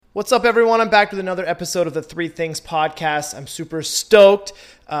What's up, everyone? I'm back with another episode of the Three Things Podcast. I'm super stoked.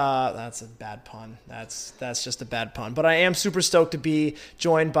 That's a bad pun. That's just a bad pun. But I am super stoked to be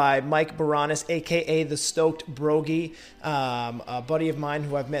joined by Mike Baranis, a.k.a. the Stoked Brogy, a buddy of mine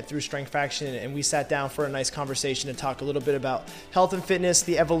who I've met through Strength Faction, and we sat down for a nice conversation to talk a little bit about health and fitness,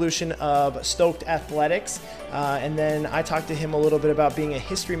 the evolution of Stoked Athletics, and then I talked to him a little bit about being a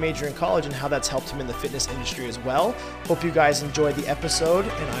history major in college and how that's helped him in the fitness industry as well. Hope you guys enjoyed the episode,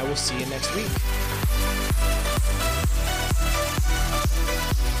 and I will see you next week.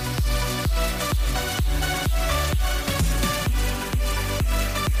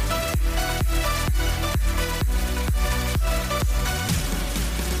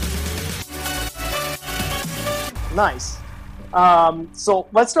 Nice. So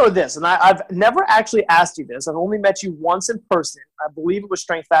let's start with this. And I've never actually asked you this. I've only met you once in person. I believe it was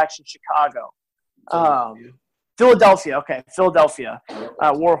Strength Faction Chicago. Philadelphia. Okay. Philadelphia.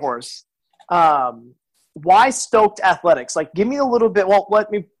 Warhorse. Why Stoked Athletics? Like, give me a little bit. Well, let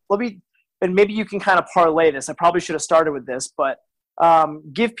me, and maybe you can kind of parlay this. I probably should have started with this, but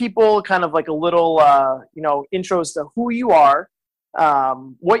give people kind of like a little, intros to who you are,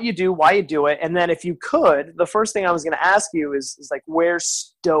 what you do, why you do it. And then if you could, the first thing I was going to ask you is like, where's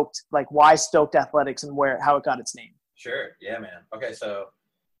Stoked, like why Stoked Athletics and how it got its name? Sure. Yeah, man. Okay. So,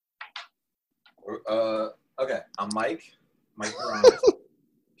 I'm Mike Baranis.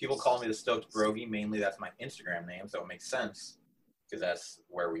 People call me the Stoked Brogy. Mainly that's my Instagram name. So it makes sense because that's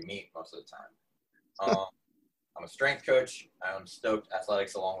where we meet most of the time. I'm a strength coach. I own Stoked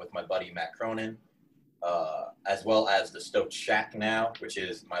Athletics along with my buddy, Matt Cronin. As well as the Stoked Shack now, which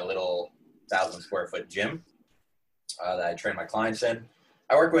is my little 1,000 square foot gym that I train my clients in.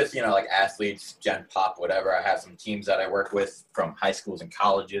 I work with, like athletes, gen pop, whatever. I have some teams that I work with from high schools and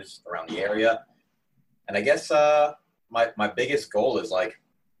colleges around the area. And I guess my biggest goal is like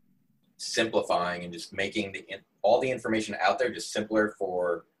simplifying and just making all the information out there just simpler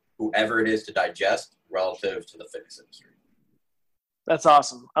for whoever it is to digest relative to the fitness industry. That's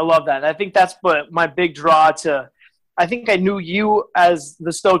awesome. I love that. I think that's my big draw I think I knew you as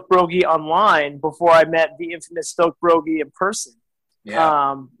the Stoked Brogy online before I met the infamous Stoked Brogy in person.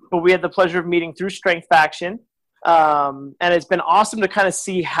 Yeah. But we had the pleasure of meeting through Strength Faction. And it's been awesome to kind of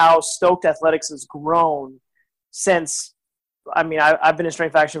see how Stoked Athletics has grown since, I've been in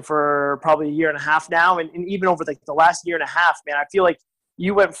Strength Faction for probably a year and a half now. And even over the last year and a half, man, I feel like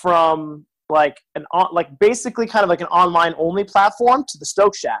you went from basically kind of like an online only platform to the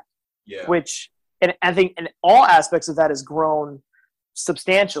Stoked Shack, which, and I think in all aspects of that has grown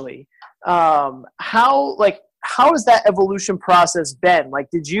substantially. How has that evolution process been? Like,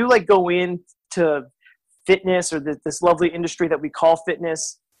 did you go into fitness or this lovely industry that we call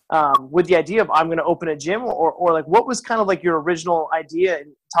fitness with the idea of I'm going to open a gym, or what was kind of like your original idea?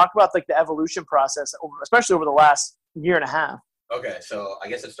 And talk about the evolution process, especially over the last year and a half. Okay, so I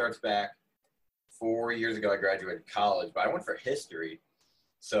guess it starts back 4 years ago. I graduated college, but I went for history.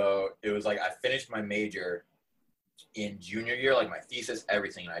 So it was I finished my major in junior year, my thesis,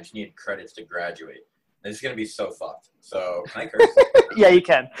 everything, and I just needed credits to graduate. This is going to be so fucked. So can I curse? Yeah, you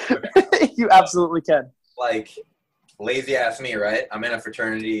can. Okay. You absolutely can. Lazy ass me, right? I'm in a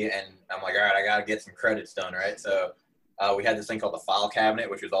fraternity, and I'm like, all right, I got to get some credits done, right? So we had this thing called the file cabinet,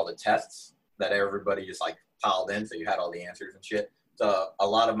 which was all the tests that everybody just piled in, so you had all the answers and shit. So a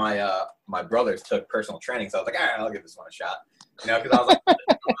lot of my brothers took personal training, so I was like, all right, I'll give this one a shot. Because I was at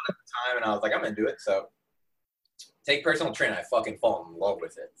the time, and I was like, I'm going to do it. So take personal training. I fucking fall in love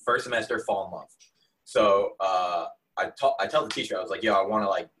with it. First semester, fall in love. So I tell the teacher, I was like, yo, I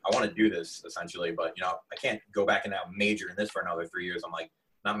want to do this essentially, but I can't go back and now major in this for another 3 years. I'm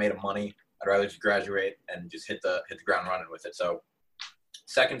not made of money. I'd rather just graduate and just hit the ground running with it. So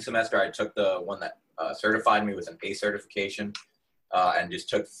second semester, I took the one that certified me with an A certification, and just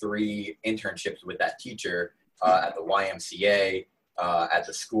took 3 internships with that teacher at the YMCA, at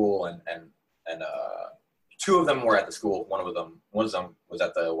the school, and 2 of them were at the school. One of them was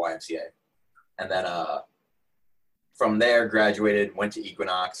at the YMCA, and then from there graduated, went to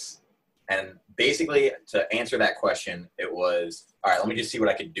Equinox, and basically to answer that question, it was, all right, let me just see what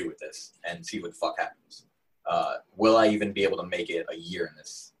I can do with this and see what the fuck happens. Will I even be able to make it a year in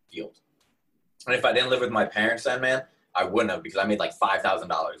this field? And if I didn't live with my parents then, man, I wouldn't have, because I made $5,000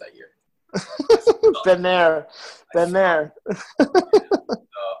 that year. Been there. So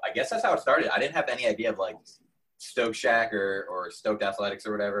I guess that's how it started. I didn't have any idea of Stoked Shack or Stoked Athletics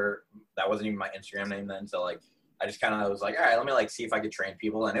or whatever. That wasn't even my Instagram name then. So I just kind of was like, all right, let me see if I could train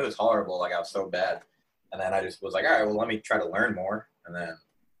people. And it was horrible. I was so bad. And then I just was like, all right, well, let me try to learn more. And then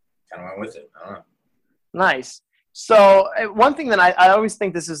kind of went with it. I don't know. Nice. So one thing that I always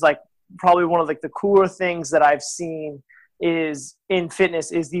think this is like probably one of like the cooler things that I've seen is in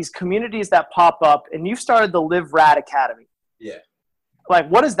fitness is these communities that pop up, and you've started the Live Rad Academy. Yeah. Like,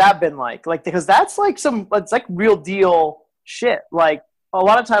 what has that been like? Like, because that's like it's like real deal shit. Like a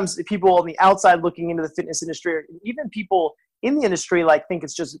lot of times people on the outside looking into the fitness industry, or even people in the industry, like think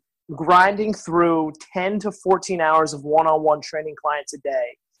it's just grinding through 10 to 14 hours of one-on-one training clients a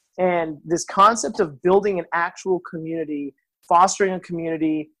day. And this concept of building an actual community, fostering a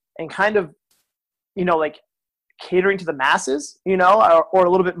community, and kind of, like catering to the masses, or a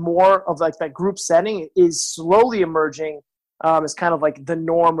little bit more of like that group setting is slowly emerging as kind of like the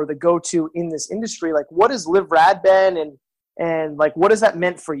norm or the go-to in this industry. Like, what has Live Rad been, and like, what has that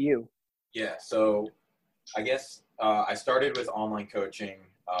meant for you? Yeah. So I guess I started with online coaching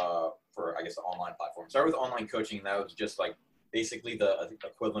for, I guess, the online platform. Started with online coaching, and that was just like basically the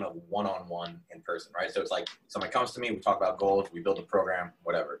equivalent of one-on-one in person, right? So it's like somebody comes to me, we talk about goals, we build a program,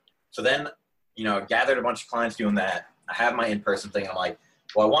 whatever. So then, gathered a bunch of clients doing that. I have my in-person thing, and I'm like,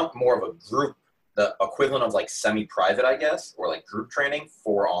 well, I want more of a group, the equivalent of like semi-private, I guess, or like group training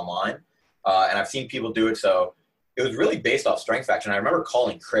for online. And I've seen people do it. So it was really based off Strength Faction. I remember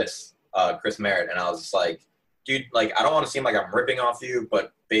calling Chris Merritt, and I was just like, dude, like, I don't want to seem like I'm ripping off you,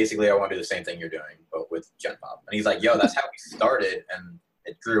 but basically I want to do the same thing you're doing, but with Gen Pop. And he's like, yo, that's how we started. And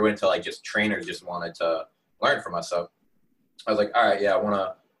it grew into like just trainers just wanted to learn from us. So I was like, all right, yeah, I want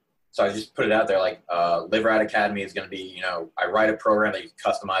to. So I just put it out there, like, Live Rad Academy is going to be, I write a program that you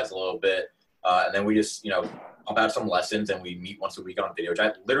can customize a little bit. And then we just, pump out some lessons, and we meet once a week on video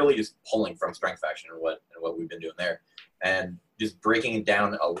chat, literally just pulling from Strength Faction and what we've been doing there, and just breaking it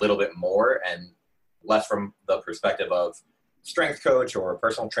down a little bit more, and less from the perspective of strength coach or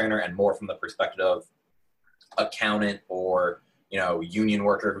personal trainer, and more from the perspective of accountant or, union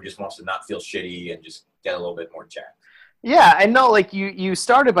worker who just wants to not feel shitty and just get a little bit more jacked. Yeah, I know. Like you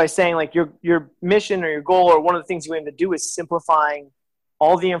started by saying like your mission or your goal or one of the things you aim to do is simplifying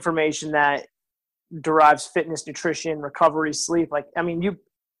all the information that derives fitness, nutrition, recovery, sleep. Like, I mean,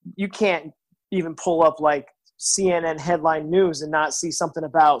 you can't even pull up like CNN headline news and not see something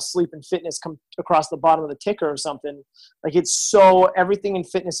about sleep and fitness come across the bottom of the ticker or something. Like, it's so, everything in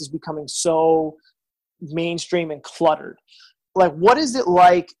fitness is becoming so mainstream and cluttered. Like, what is it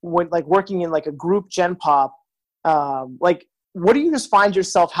like when like working in like a group Gen Pop? Like, what do you just find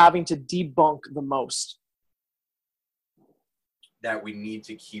yourself having to debunk the most? That we need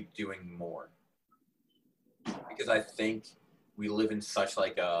to keep doing more. Because I think we live in such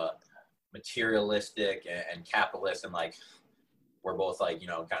like a materialistic and capitalist, and like we're both like,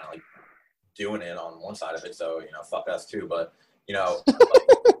 kind of like doing it on one side of it. So, fuck us too. But, like,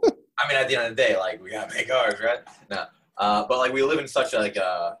 I mean, at the end of the day, like, we gotta make ours, right? No. But like we live in such a, like,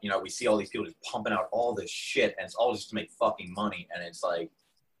 we see all these people just pumping out all this shit, and it's all just to make fucking money. And it's like,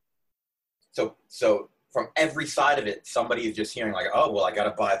 so from every side of it, somebody is just hearing like, oh, well, I got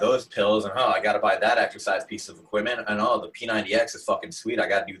to buy those pills, and I got to buy that exercise piece of equipment, and the P90X is fucking sweet. I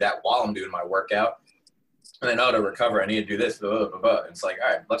got to do that while I'm doing my workout. And then, to recover, I need to do this, blah, blah, blah. And it's like,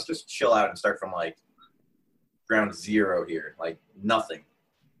 all right, let's just chill out and start from like ground zero here. Like nothing.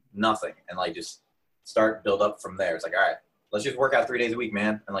 And like just build up from there. It's like, all right, let's just work out 3 days a week,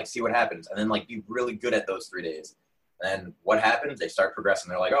 man. And like, see what happens. And then like be really good at those 3 days. And what happens? They start progressing.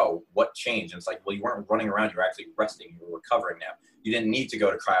 They're like, oh, what changed? And it's like, well, you weren't running around. You were actually resting. You were recovering now. You didn't need to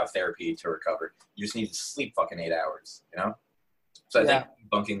go to cryotherapy to recover. You just need to sleep fucking 8 hours, So I think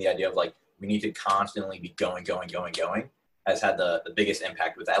debunking the idea of like, we need to constantly be going has had the biggest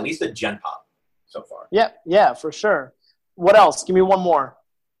impact with at least the Gen Pop so far. Yeah, for sure. What else? Give me one more,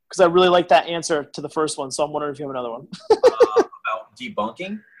 because I really like that answer to the first one. So I'm wondering if you have another one. About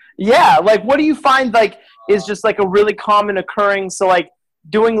debunking? Yeah, like what do you find like is just like a really common occurring? So like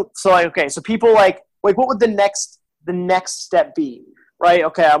okay, so people like what would the next step be? Right?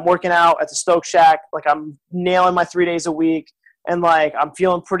 Okay, I'm working out at the Stoke Shack, like I'm nailing my 3 days a week, and like I'm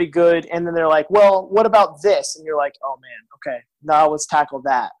feeling pretty good. And then they're like, well, what about this? And you're like, oh man, okay, now let's tackle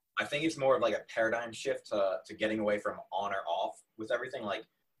that. I think it's more of like a paradigm shift to getting away from on or off with everything. Like,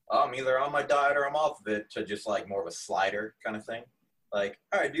 I'm either on my diet or I'm off of it, to just like more of a slider kind of thing. Like,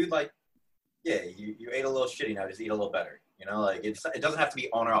 all right, dude, like, yeah, you ate a little shitty, now just eat a little better. Like it doesn't have to be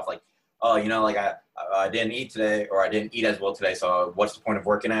on or off. Like, oh, like I didn't eat today, or I didn't eat as well today, so what's the point of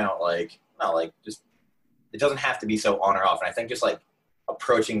working out? Like, no, like just it doesn't have to be so on or off. And I think just like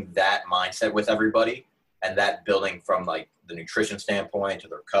approaching that mindset with everybody, and that building from like the nutrition standpoint to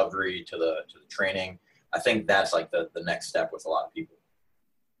the recovery to the training, I think that's like the next step with a lot of people.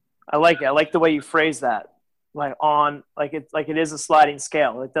 I like it. I like the way you phrase that. It is a sliding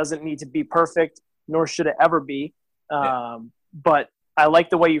scale. It doesn't need to be perfect, nor should it ever be. But I like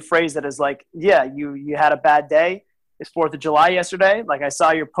the way you phrased it as like, yeah, you had a bad day. It's 4th of July yesterday. Like I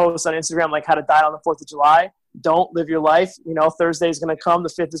saw your post on Instagram, like how to die on the 4th of July. Don't live your life. Thursday is going to come. The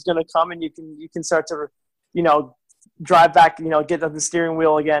 5th is going to come, and you can start to, drive back, get on the steering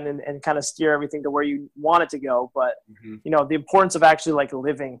wheel again and kind of steer everything to where you want it to go. But, the importance of actually like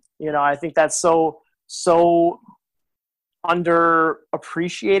living, I think that's so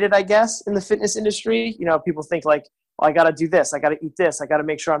underappreciated, I guess, in the fitness industry. People think like, well, I got to do this. I got to eat this. I got to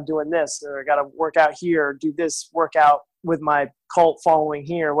make sure I'm doing this, or I got to work out here, or do this workout with my cult following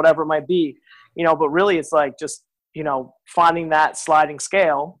here, whatever it might be, but really it's like just, finding that sliding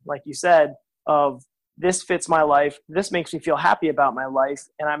scale, like you said, of this fits my life. This makes me feel happy about my life,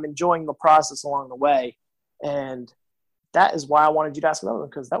 and I'm enjoying the process along the way. And that is why I wanted you to ask another one,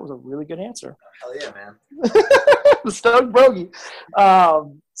 because that was a really good answer. Hell yeah, man. The Stoic Brogy.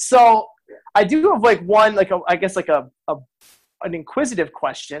 So I do have like one, like an inquisitive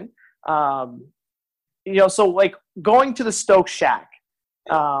question. So like going to the Stoke Shack,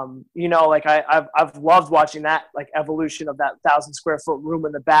 like I've loved watching that like evolution of that 1,000 square foot room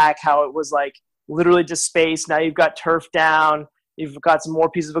in the back, how it was like literally just space. Now you've got turf down. You've got some more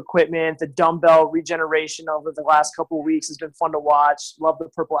pieces of equipment. The dumbbell regeneration over the last couple of weeks has been fun to watch. Love the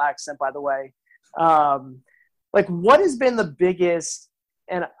purple accent, by the way. Like what has been the biggest,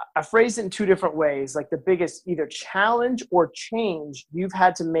 and I phrased it in two different ways, like the biggest either challenge or change you've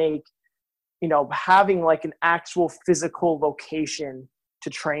had to make, having like an actual physical location to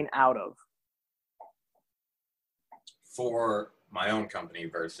train out of? For my own company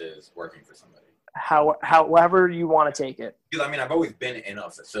versus working for somebody. However you want to take it. Because I've always been in a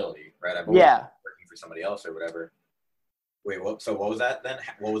facility, right? I've always been working for somebody else or whatever. Wait, what was that then?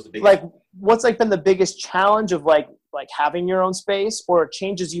 What was the biggest? Like, what's like been the biggest challenge of like having your own space, or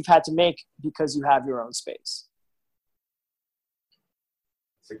changes you've had to make because you have your own space?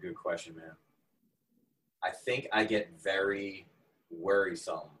 That's a good question, man. I think I get very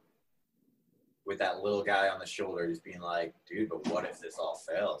worrisome with that little guy on the shoulder just being like, dude, but what if this all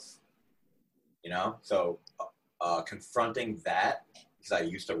fails? So confronting that, because I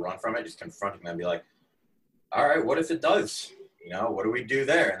used to run from it, just confronting them, be like, all right, what if it does? What do we do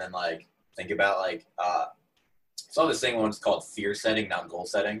there? And then like think about like saw this thing once called fear setting, not goal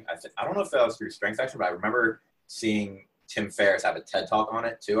setting. I don't know if that was through Strength Action, but I remember seeing Tim Ferriss have a TED talk on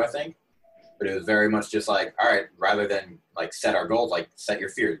it too, I think. But it was very much just like, all right, rather than like set our goals, like set your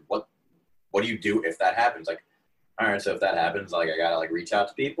fears. What do you do if that happens? Like, all right, so if that happens, like I gotta like reach out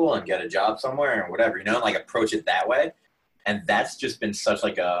to people and get a job somewhere and whatever, and like approach it that way. And that's just been such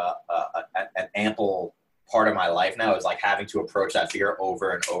like an ample part of my life now, is like having to approach that fear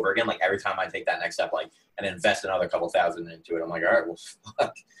over and over again. Like every time I take that next step, like, and invest another couple thousand into it, I'm like, all right, well,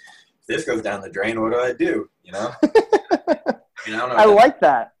 fuck, if this goes down the drain, what do I do? I don't know. I like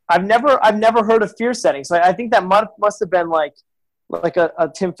that. I've never heard of fear setting. So I think that must have been like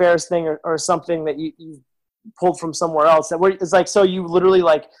a Tim Ferriss thing or something that you pulled from somewhere else. It's like, so you literally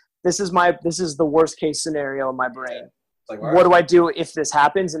like, this is the worst case scenario in my brain. Like, what do I do if this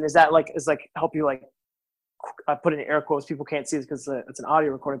happens? And is that like, help you like, I put in air quotes, people can't see this because it's an audio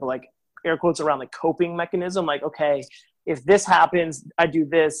recording, but like air quotes around the coping mechanism. Like, okay, if this happens, I do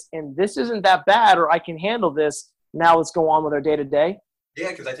this, and this isn't that bad, or I can handle this. Now let's go on with our day to day. Yeah,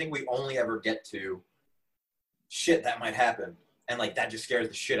 because I think we only ever get to shit that might happen, and like that just scares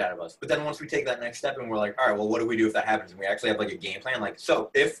the shit out of us. But then once we take that next step and we're like, all right, well, what do we do if that happens? And we actually have like a game plan. Like, so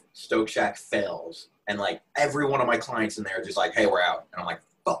if Stoke Shack fails, and like every one of my clients in there are just like, hey, we're out, and I'm like,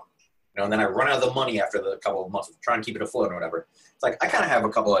 fuck, and then I run out of the money after the couple of months of trying to keep it afloat or whatever. It's like I kind of have a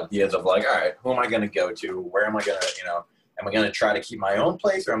couple of ideas of like, all right, who am I going to go to? Where am I going to, am I going to try to keep my own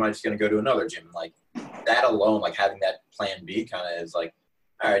place, or am I just going to go to another gym? And like that alone, like having that plan B kind of is like,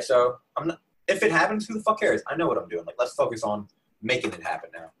 all right, so if it happens, who the fuck cares? I know what I'm doing. Like, let's focus on making it happen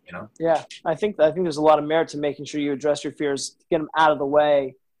now, Yeah, I think there's a lot of merit to making sure you address your fears, get them out of the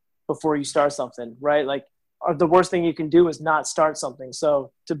way before you start something, right? Like, the worst thing you can do is not start something.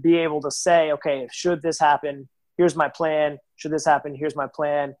 So to be able to say, okay, should this happen, here's my plan. Should this happen, here's my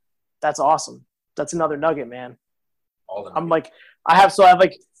plan. That's awesome. That's another nugget, man. I'm like, I have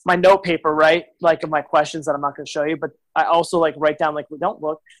like my note paper, right? Like of my questions that I'm not going to show you, but I also like write down, like, don't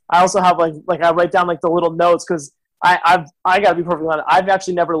look. I also have like I write down like the little notes, because I got to be perfectly honest. I've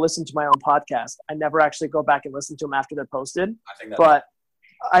actually never listened to my own podcast. I never actually go back and listen to them after they're posted. But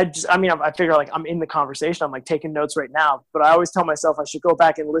I figure like I'm in the conversation. I'm like taking notes right now, but I always tell myself I should go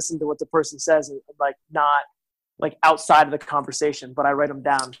back and listen to what the person says, and like not like outside of the conversation, but I write them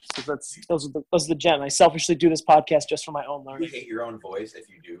down. So those are the gems. I selfishly do this podcast just for my own learning. You hate your own voice if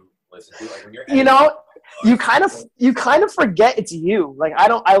you do listen to it. Like when you're you kind of forget it's you. Like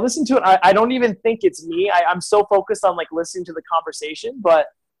I listen to it. I don't even think it's me. I'm so focused on like listening to the conversation, but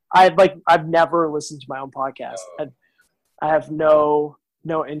I've never listened to my own podcast. I have no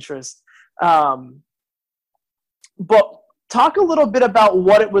interest. But talk a little bit about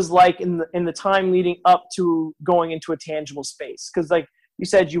what it was like in the time leading up to going into a tangible space. Because like you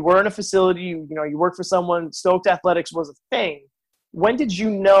said, you were in a facility, you know, you worked for someone, Stoked Athletics was a thing. When did you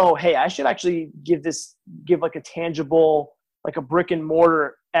know, hey, I should actually give like a tangible, like a brick and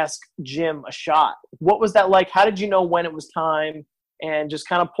mortar-esque gym a shot? What was that like? How did you know when it was time? And just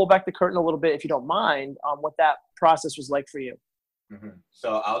kind of pull back the curtain a little bit, if you don't mind, on what that process was like for you. Mm-hmm.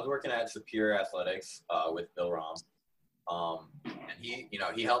 So I was working at Superior Athletics with Bill Rom. And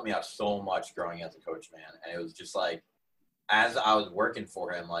he helped me out so much growing as a coach, man. And it was just like, as I was working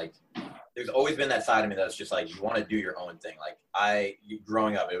for him, like, there's always been that side of me that's just like, you want to do your own thing. Like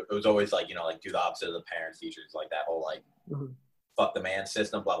growing up, it was always like, you know, like do the opposite of the parents, teachers, like that whole like, fuck the man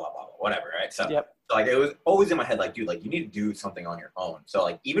system, blah, blah, blah, blah, whatever. Right. So, yep. So like, it was always in my head, like, dude, like you need to do something on your own. So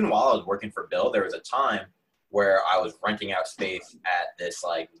like, even while I was working for Bill, there was a time where I was renting out space at this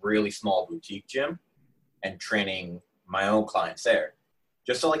like really small boutique gym and training my own clients there,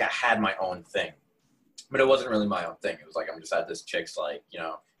 just so like I had my own thing. But it wasn't really my own thing. It was like, I'm just at this chick's, like, you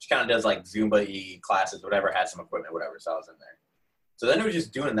know, she kind of does like Zumba-y classes, whatever, had some equipment, whatever. So I was in there. So then it was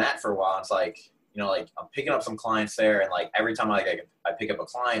just doing that for a while. It's like, you know, like I'm picking up some clients there, and like every time I pick up a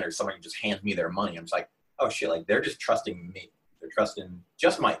client or somebody just hands me their money, I'm just like, oh shit, like they're just trusting me. They're trusting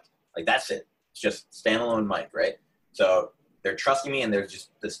just Mike. Like that's it. It's just standalone Mike, right? So they're trusting me, and there's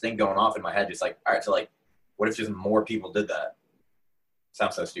just this thing going off in my head, just like, all right, so like, what if just more people did that?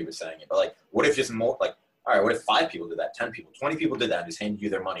 Sounds so stupid saying it, but like, what if just more, like, all right, what if 5 people did that, 10 people, 20 people did that, and just handed you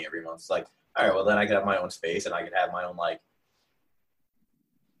their money every month? It's like, all right, well then I could have my own space, and I could have my own, like,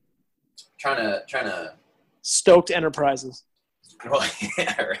 trying to Stoked Enterprises. Well,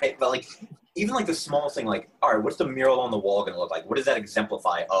 yeah, right. But like, even like the smallest thing, like, all right, what's the mural on the wall going to look like? What does that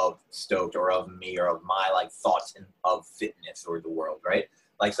exemplify of Stoked or of me or of my like thoughts of fitness or the world, right?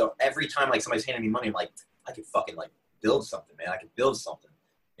 Like, so every time like somebody's handing me money, I'm like, I could fucking like build something, man. I could build something,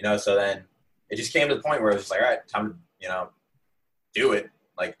 you know? So then it just came to the point where I was just like, all right, time to, you know, do it.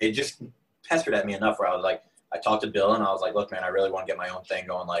 Like, it just pestered at me enough where I was like, I talked to Bill and I was like, look, man, I really want to get my own thing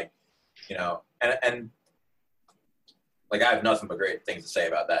going. Like, you know, and like, I have nothing but great things to say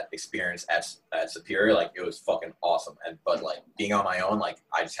about that experience at Superior. Like, it was fucking awesome. But like being on my own, like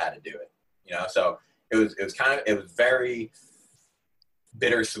I just had to do it, you know? So it was very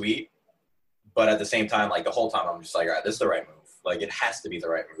bittersweet, but at the same time, like the whole time I'm just like, all right, this is the right move. Like, it has to be the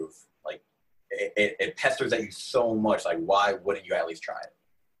right move. Like it pesters at you so much. Like, why wouldn't you at least try it?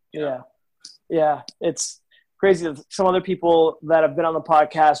 You know? Yeah. It's crazy. Some other people that have been on the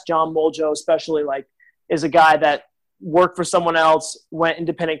podcast, John Moljo especially, like, is a guy that worked for someone else, went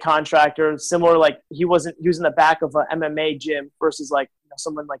independent contractor, similar, like he was in the back of an MMA gym versus like, you know,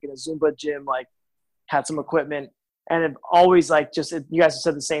 someone like in a Zumba gym, like had some equipment, and it always like you guys have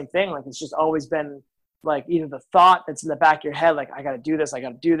said the same thing. Like, it's just always been like either the thought that's in the back of your head, like I got to do this,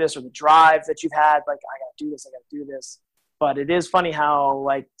 or the drive that you've had, like I got to do this. But it is funny how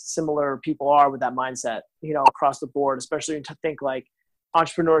like similar people are with that mindset, you know, across the board, especially to think like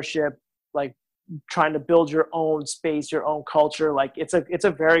entrepreneurship, like trying to build your own space, your own culture. Like it's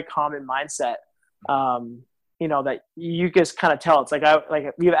a very common mindset, you know, that you just kind of tell. It's like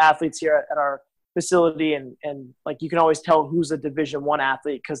we have athletes here at our facility, and like you can always tell who's a Division I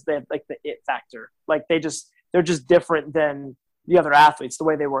athlete because they have like the it factor. Like they're just different than the other athletes, the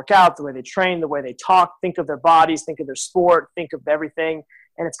way they work out, the way they train, the way they talk, think of their bodies, think of their sport, think of everything.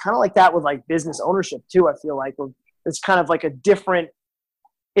 And it's kind of like that with like business ownership too. I feel like it's kind of like a different,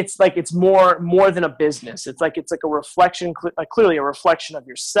 it's like, it's more than a business. It's like a reflection, clearly a reflection of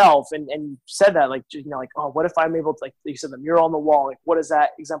yourself. And you said that, like, you know, like, oh, what if I'm able to, like you said, the mural on the wall, like, what does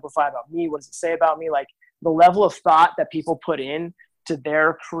that exemplify about me? What does it say about me? Like, the level of thought that people put in to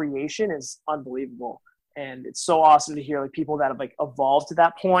their creation is unbelievable. And it's so awesome to hear like people that have like evolved to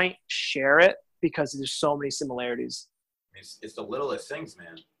that point share it, because there's so many similarities. It's the littlest things,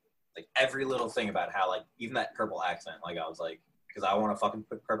 man. Like every little thing about how, like, even that purple accent, like I was like, because I want to fucking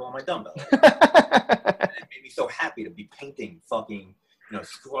put purple on my dumbbell. And it made me so happy to be painting fucking, you know,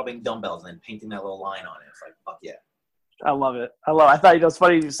 scrubbing dumbbells and then painting that little line on it. It's like, fuck yeah. I love it. I thought, you know, it's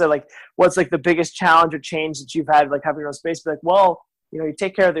funny you said like, what's like the biggest challenge or change that you've had, like having your own space? Be like, well, you know, you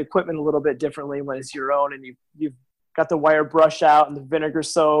take care of the equipment a little bit differently when it's your own, and you've got the wire brush out and the vinegar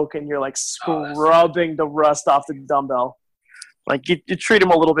soak, and you're like scrubbing the rust off the dumbbell. Like you treat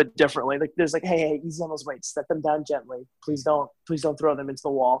them a little bit differently. Like there's like, hey, easy on those weights. Set them down gently. Please don't throw them into the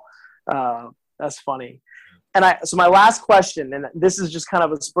wall. That's funny. And so my last question, and this is just kind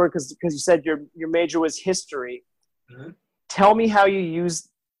of a spur because you said your major was history. Mm-hmm. Tell me how you use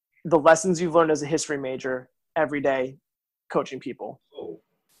the lessons you've learned as a history major every day coaching people. Oh.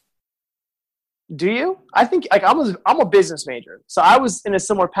 Do you? I think like I'm a business major, so I was in a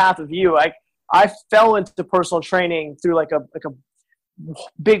similar path of you. I fell into personal training through like a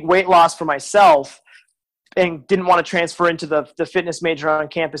big weight loss for myself, and didn't want to transfer into the fitness major on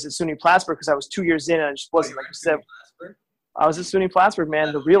campus at SUNY Plattsburgh because I was 2 years in and I just wasn't like you said. I was at SUNY Plattsburgh,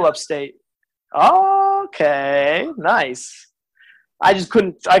 man, the real upstate. Okay, nice. I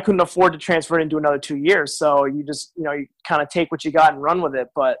couldn't afford to transfer it into another 2 years. So you just, you kind of take what you got and run with it.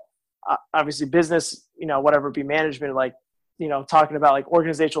 But obviously business, whatever it be management, like, talking about like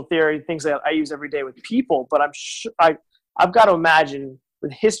organizational theory, things that I use every day with people. But I'm sure I've got to imagine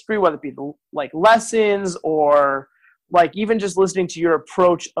with history, whether it be like lessons or like even just listening to your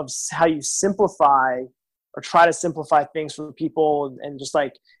approach of how you simplify or try to simplify things for people, and just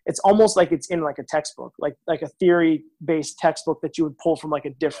like it's almost like it's in like a textbook, like a theory based textbook that you would pull from like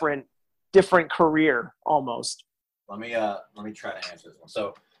a different career almost. Let me try to answer this one.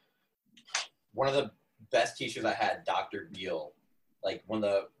 So one of the best teachers I had, Dr. Beal, like one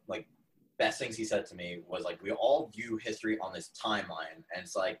of the like best things he said to me was like, we all view history on this timeline, and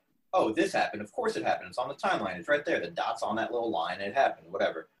it's like, oh, this happened, of course it happened, it's on the timeline, it's right there, the dots on that little line, it happened,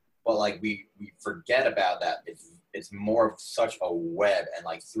 whatever. But like we forget about that. It's more of such a web and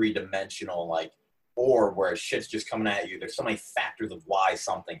like 3-dimensional like orb where shit's just coming at you. There's so many factors of why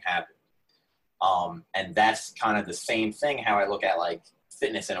something happened. And that's kind of the same thing how I look at like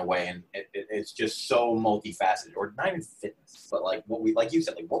fitness in a way, and it's just so multifaceted, or not even fitness, but like what we, like you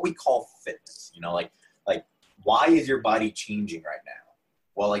said, like what we call fitness, like why is your body changing right now?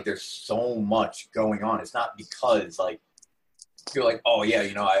 Well, like there's so much going on. It's not because like you're like, oh yeah,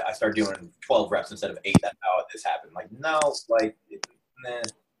 I started doing 12 reps instead of 8. That's how this happened. Like, no, like,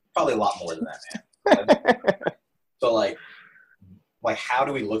 probably a lot more than that, man. So like how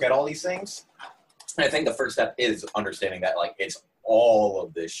do we look at all these things? And I think the first step is understanding that like it's all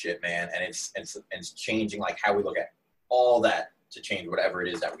of this shit, man, and it's changing like how we look at all that to change whatever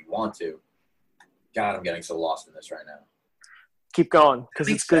it is that we want to. God, I'm getting so lost in this right now. Keep going because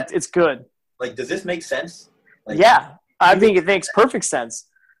it's good. It's good. Like, does this make sense? Like, yeah. I think it makes perfect sense.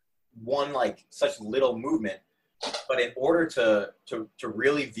 One, like, such little movement, but in order to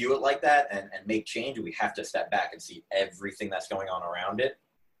really view it like that and make change, we have to step back and see everything that's going on around it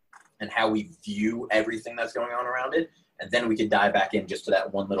and how we view everything that's going on around it. And then we can dive back in just to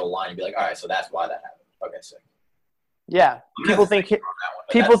that one little line and be like, all right, so that's why that happened. Okay, sick. Yeah. People think where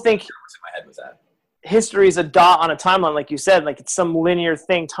my head was at. History is a dot on a timeline, like you said, like it's some linear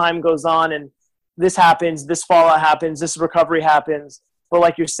thing. Time goes on and this happens, this fallout happens, this recovery happens. But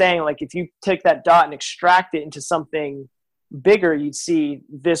like you're saying, like if you take that dot and extract it into something bigger, you'd see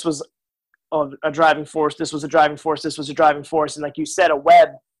this was a driving force, this was a driving force, this was a driving force. And like you said, a web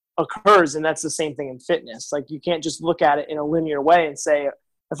occurs, and that's the same thing in fitness. Like you can't just look at it in a linear way and say,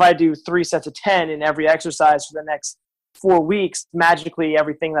 if I do 3 sets of 10 in every exercise for the next 4 weeks, magically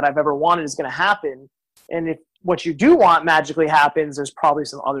everything that I've ever wanted is going to happen. And if what you do want magically happens, there's probably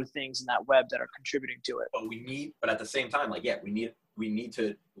some other things in that web that are contributing to it. But at the same time, like, yeah, we need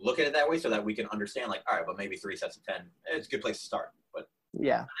to look at it that way so that we can understand, like, all right, but maybe 3 sets of 10, it's a good place to start. But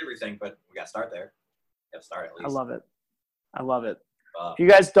yeah, not everything, but we got to start there. Got to start at least. I love it. If you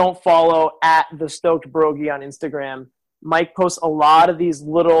guys don't follow at the Stoked Brogy on Instagram, Mike posts a lot of these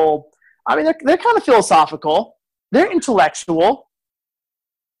little, I mean, they're kind of philosophical. They're intellectual.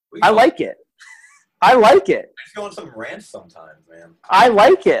 I like it. Just go on some rants sometimes, man. I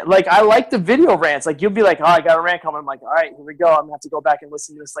like it. Like, I like the video rants. Like, you'll be like, oh, I got a rant coming. I'm like, all right, here we go. I'm going to have to go back and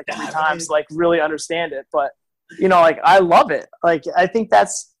listen to this like 3 times to like really understand it. But, like, I love it. Like, I think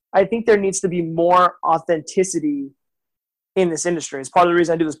there needs to be more authenticity in this industry. It's part of the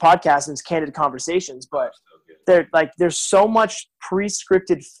reason I do this podcast, and it's candid conversations. But there's so much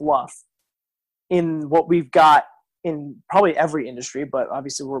pre-scripted fluff in what we've got in probably every industry, but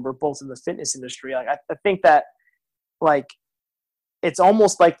obviously we're both in the fitness industry. Like I think that like it's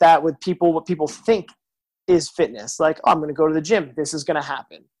almost like that with people, what people think is fitness. Like, oh, I'm going to go to the gym, this is going to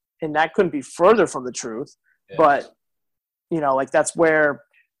happen. And that couldn't be further from the truth. Yeah. But like that's where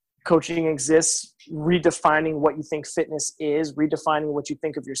coaching exists, redefining what you think fitness is, redefining what you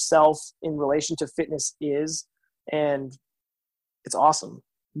think of yourself in relation to fitness is. And it's awesome.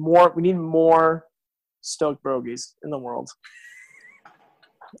 We need more Stoked Brogies in the world.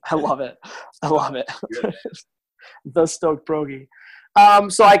 I love it. The Stoked Brogy.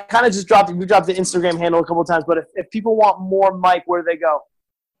 So I kind of just we dropped the Instagram handle a couple of times, but if people want more Mike, where do they go?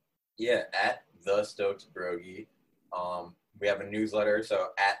 Yeah, at the Stoked Brogy. We have a newsletter, so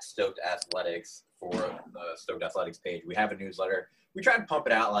at Stoked Athletics for the Stoked Athletics page. We have a newsletter. We try and pump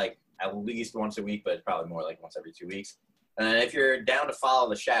it out like at least once a week, but it's probably more like once every 2 weeks. And if you're down to follow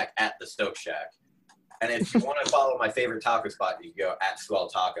the Shack, at the Stoked Shack. And if you want to follow my favorite taco spot, you can go at Swell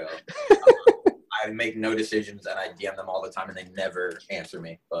Taco. I make no decisions, and I DM them all the time, and they never answer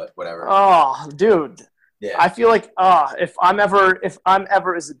me. But whatever. Oh, dude. Yeah. I feel like if I'm ever, is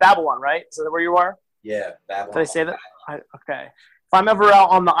it Babylon, right? Is that where you are? Yeah, Babylon. Did I say that? Okay. If I'm ever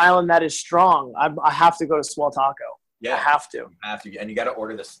out on the island that is strong, I have to go to Swell Taco. Yeah, I have to. You have to, and you got to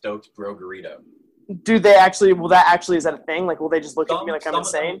order the Stoked Brogerito. Do they actually? Will that actually? Is that a thing? Like, will they just look at me like I'm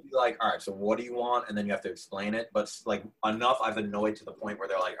insane? Like, all right, so what do you want? And then you have to explain it. But like enough, I've annoyed to the point where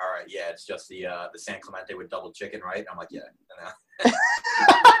they're like, all right, yeah, it's just the San Clemente with double chicken, right? And I'm like, yeah.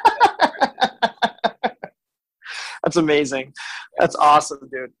 That's amazing. That's awesome,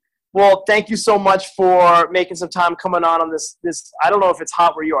 dude. Well, thank you so much for making some time coming on this. I don't know if it's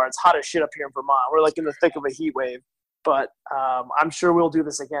hot where you are. It's hot as shit up here in Vermont. We're like in the thick of a heat wave, but I'm sure we'll do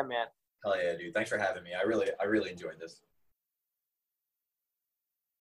this again, man. Hell yeah, dude. Thanks for having me. I really enjoyed this.